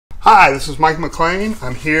Hi, this is Mike MacLean.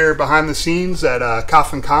 I'm here behind the scenes at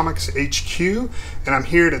Coffin Comics HQ, and I'm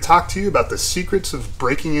here to talk to you about the secrets of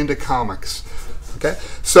breaking into comics. Okay,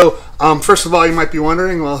 so first of all, you might be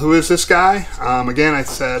wondering, well, who is this guy? Again, I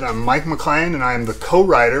said I'm Mike MacLean, and I am the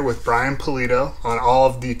co-writer with Brian PULIDO on all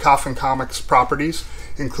of the Coffin Comics properties,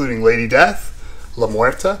 including Lady Death, La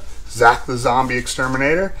Muerta, Zack the Zombie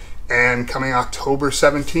Exterminator, and coming October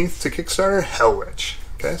 17th to Kickstarter, Hell Witch.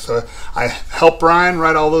 Okay, so I helped Brian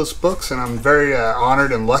write all those books, and I'm very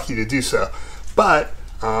honored and lucky to do so. But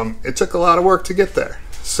it took a lot of work to get there.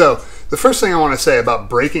 So the first thing I want to say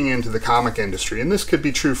about breaking into the comic industry, and this could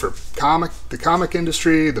be true for the comic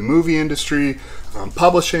industry, the movie industry,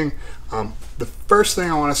 publishing. The first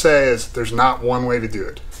thing I want to say is there's not one way to do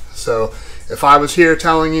it. So if I was here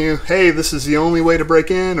telling you, hey, this is the only way to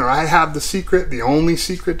break in, or I have the secret, the only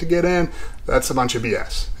secret to get in, that's a bunch of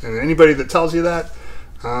BS. And anybody that tells you that,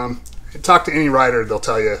 talk to any writer, they'll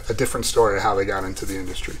tell you a different story of how they got into the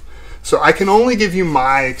industry. So I can only give you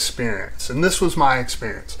my experience, and this was my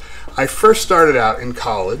experience. I first started out in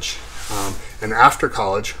college, and after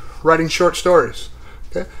college, writing short stories.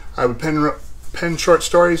 Okay, I would pen short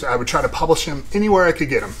stories. I would try to publish them anywhere I could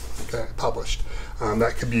get them. Okay, published.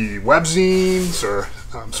 That could be webzines or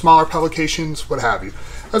smaller publications, what have you.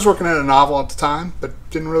 I was working at a novel at the time, but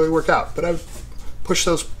didn't really work out. But I would push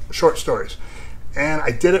those short stories. And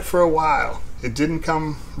I did it for a while. It didn't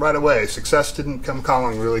come right away. Success didn't come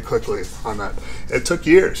calling really quickly on that. It took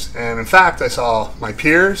years. And in fact, I saw my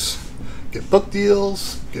peers get book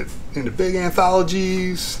deals, get into big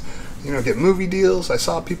anthologies, get movie deals. I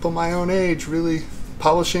saw people my own age really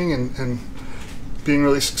publishing and being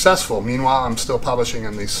really successful. Meanwhile, I'm still publishing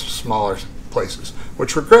in these smaller places,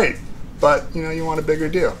 which were great. But, you want a bigger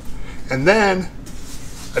deal. And then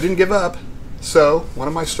I didn't give up. So one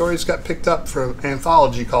of my stories got picked up for an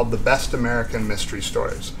anthology called The Best American Mystery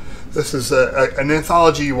Stories. This is an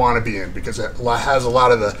anthology you want to be in because it has a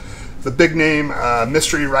lot of the big name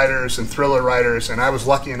mystery writers and thriller writers, and I was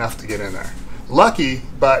lucky enough to get in there. Lucky,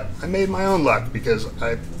 but I made my own luck because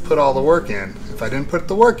I put all the work in. If I didn't put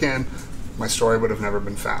the work in, my story would have never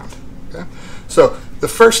been found. Okay? So the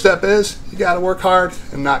first step is you got to work hard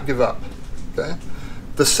and not give up. Okay?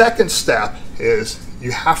 The second step is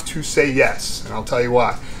you have to say yes, and I'll tell you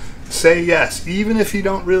why. Say yes, even if you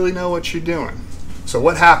don't really know what you're doing. So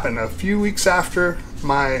what happened? A few weeks after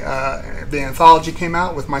the anthology came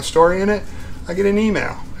out with my story in it, I get an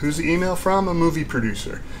email. Who's the email from? A movie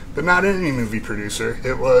producer. But not any movie producer.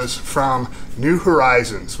 It was from New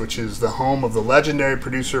Horizons, which is the home of the legendary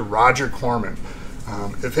producer Roger Corman.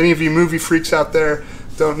 If any of you movie freaks out there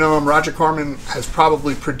don't know him, Roger Corman has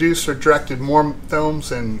probably produced or directed more films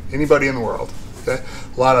than anybody in the world. Okay?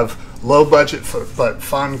 A lot of low budget but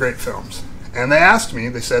fun, great films. And they asked me,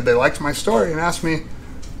 they said they liked my story and asked me,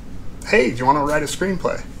 hey, do you want to write a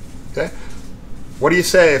screenplay? Okay? What do you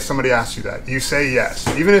say if somebody asks you that? You say yes.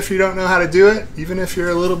 Even if you don't know how to do it, even if you're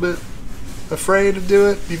a little bit afraid to do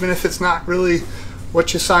it, even if it's not really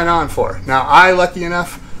what you sign on for. Now, luckily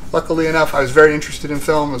enough, I was very interested in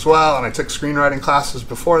film as well, and I took screenwriting classes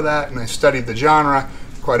before that, and I studied the genre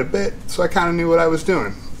quite a bit, so I kind of knew what I was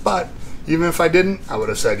doing. But even if I didn't, I would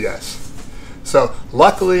have said yes. So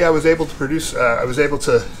luckily, I was able to produce. I was able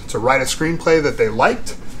to write a screenplay that they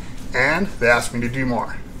liked, and they asked me to do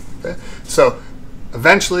more. Okay? So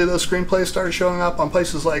eventually, those screenplays started showing up on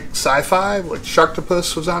places like Sci-Fi. Like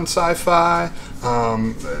Sharktopus was on Sci-Fi.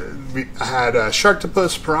 I had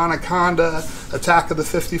Sharktopus, Piranhaconda, Attack of the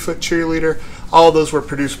 50-Foot Cheerleader. All of those were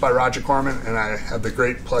produced by Roger Corman, and I had the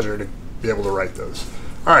great pleasure to be able to write those.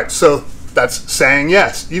 All right, so that's saying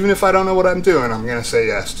yes. Even if I don't know what I'm doing, I'm going to say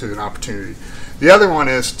yes to an opportunity. The other one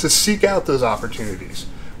is to seek out those opportunities.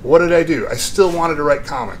 What did I do? I still wanted to write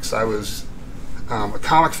comics. I was a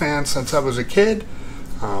comic fan since I was a kid.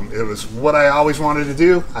 It was what I always wanted to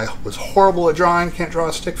do. I was horrible at drawing, can't draw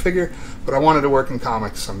a stick figure, but I wanted to work in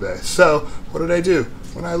comics someday. So what did I do?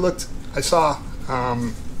 When I looked, I saw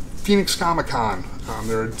Phoenix Comic Con.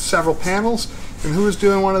 There were several panels, and who was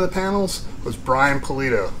doing one of the panels was Brian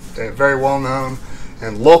PULIDO, a very well-known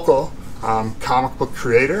and local comic book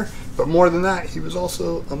creator. But more than that, he was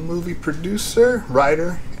also a movie producer,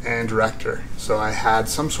 writer, and director. So I had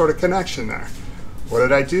some sort of connection there. What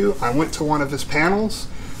did I do? I went to one of his panels.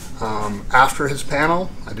 After his panel,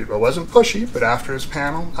 I wasn't pushy, but after his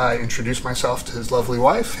panel, I introduced myself to his lovely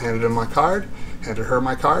wife, handed her my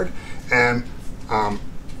card, and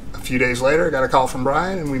a few days later, I got a call from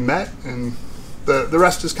Brian, and we met, and the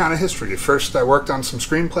rest is kind of history. At first, I worked on some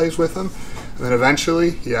screenplays with him, and then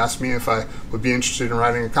eventually, he asked me if I would be interested in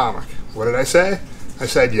writing a comic. What did I say? I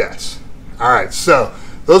said yes. All right, so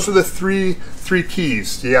those are the three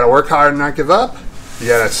keys. You got to work hard and not give up. You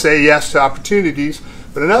got to say yes to opportunities.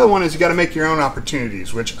 But another one is you got to make your own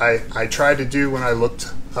opportunities, which I tried to do when I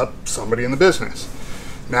looked up somebody in the business.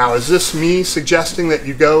 Now, is this me suggesting that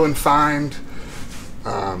you go and find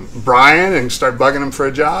Brian and start bugging him for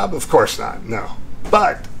a job? Of course not, no.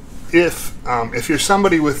 But if you're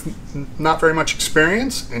somebody with not very much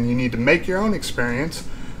experience and you need to make your own experience,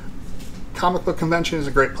 Comic Book Convention is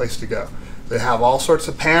a great place to go. They have all sorts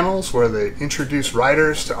of panels where they introduce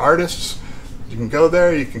writers to artists. You can go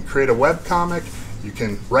there, you can create a web comic, you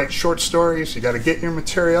can write short stories. You got to get your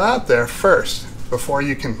material out there first before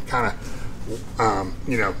you can kind of,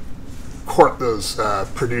 you know, court those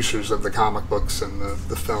producers of the comic books and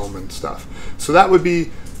the film and stuff. So that would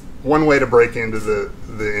be one way to break into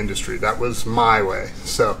the industry. That was my way.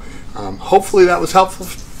 So hopefully that was helpful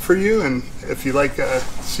for you, and if you like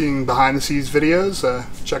seeing behind the scenes videos,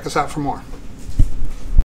 check us out for more.